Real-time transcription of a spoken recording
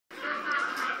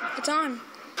It's on.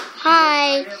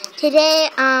 Hi. Today,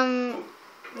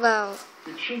 well,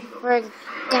 we're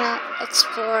gonna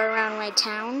explore around my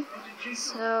town.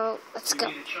 So, let's go.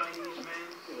 Ow.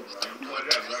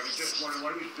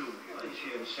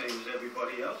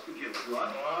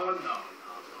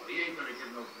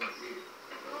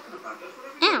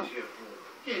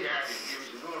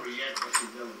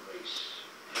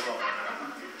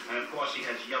 And of course he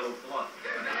has yellow blood.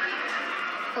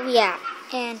 Oh yeah,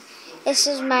 and this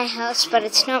is my house, but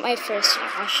it's not my first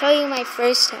house. I'll show you my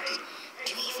first house.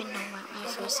 Do you even know what my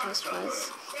first house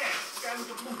was?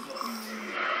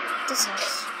 This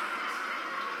house.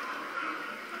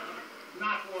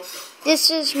 This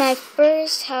is my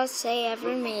first house I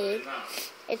ever made.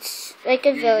 It's like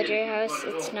a villager house.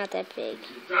 It's not that big.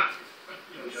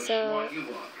 So,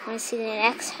 want to see the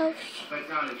next house? I'm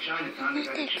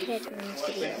not that good at doing these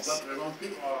videos.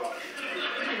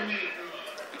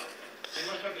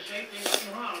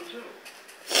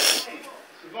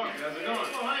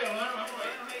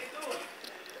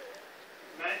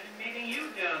 Imagine meeting you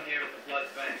down here at the blood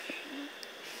bank.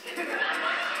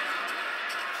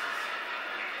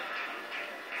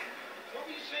 What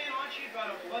were you saying, Archie, about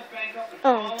a blood bank up in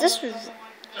Oh, this was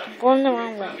going the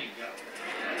wrong way.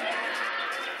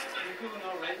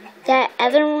 That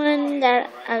other one that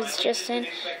I was just in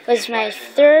was my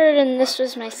third, and this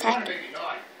was my second.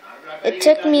 It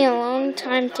took me a long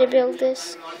time to build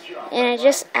this, and I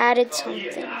just added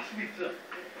something.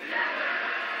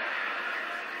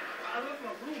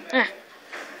 Ah.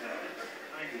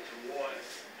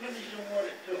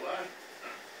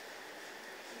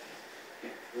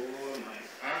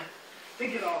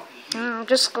 I'll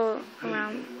just go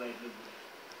around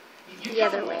the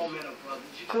other way.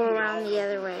 Go around the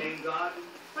other way.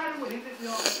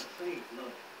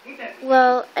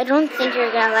 Well, I don't think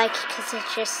you're gonna like it because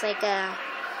it's just like a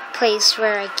place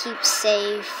where I keep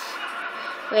safe.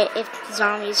 If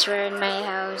zombies were in my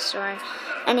house or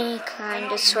any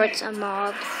kind of sorts of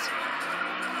mobs.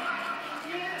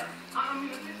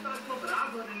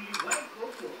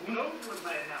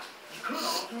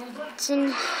 It's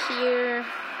in here.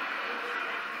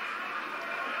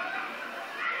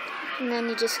 And then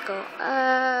you just go up.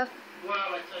 Well,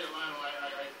 I tell you, Lionel, I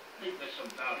think there's some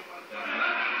doubt about that.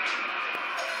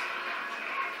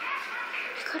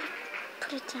 You gotta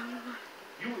put it down more.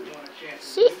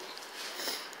 See?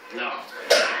 No.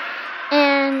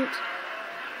 And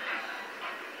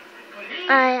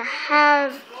I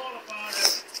have.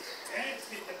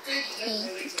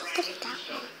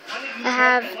 I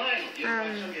have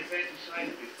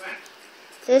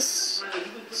this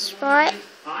spot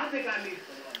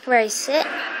where I sit,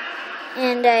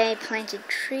 and I planted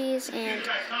trees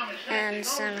and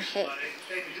some hay.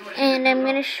 And I'm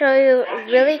gonna show you a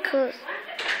really cool.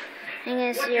 I'm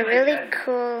gonna see a really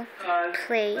cool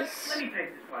place.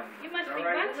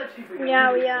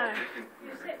 Yeah, we are.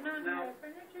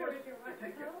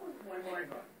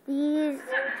 These,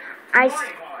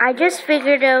 I just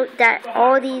figured out that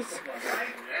all these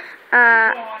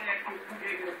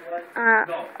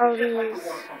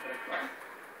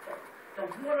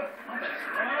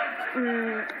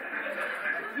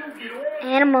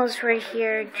animals were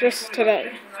here just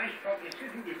today.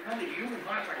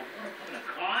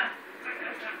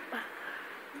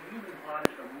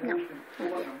 No.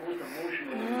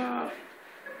 No.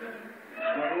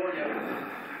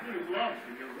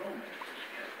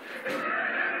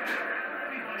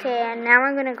 Okay, and now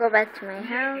I'm gonna go back to my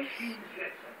house.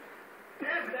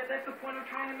 Yeah, but that's the point I'm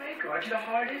trying to make, Archie. The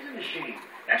heart is a machine.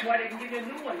 That's why they can give you a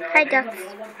new one now. Hi, ducks. The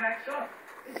old one packs up.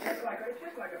 It's just like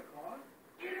a car.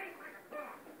 It ain't like a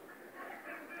car.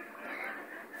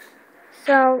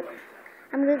 So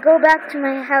I'm gonna go back to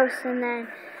my house, and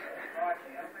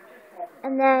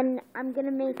then I'm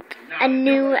gonna make a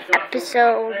new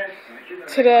episode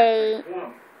today.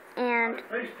 And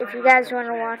if you guys want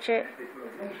to watch it,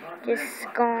 just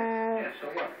go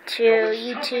to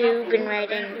YouTube and write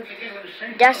in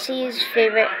Dusty's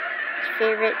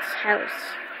favorites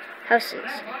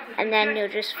houses, and then you'll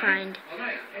just find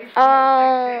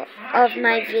all of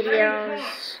my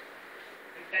videos.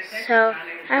 So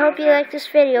I hope you like this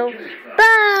video.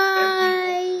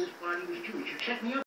 Bye.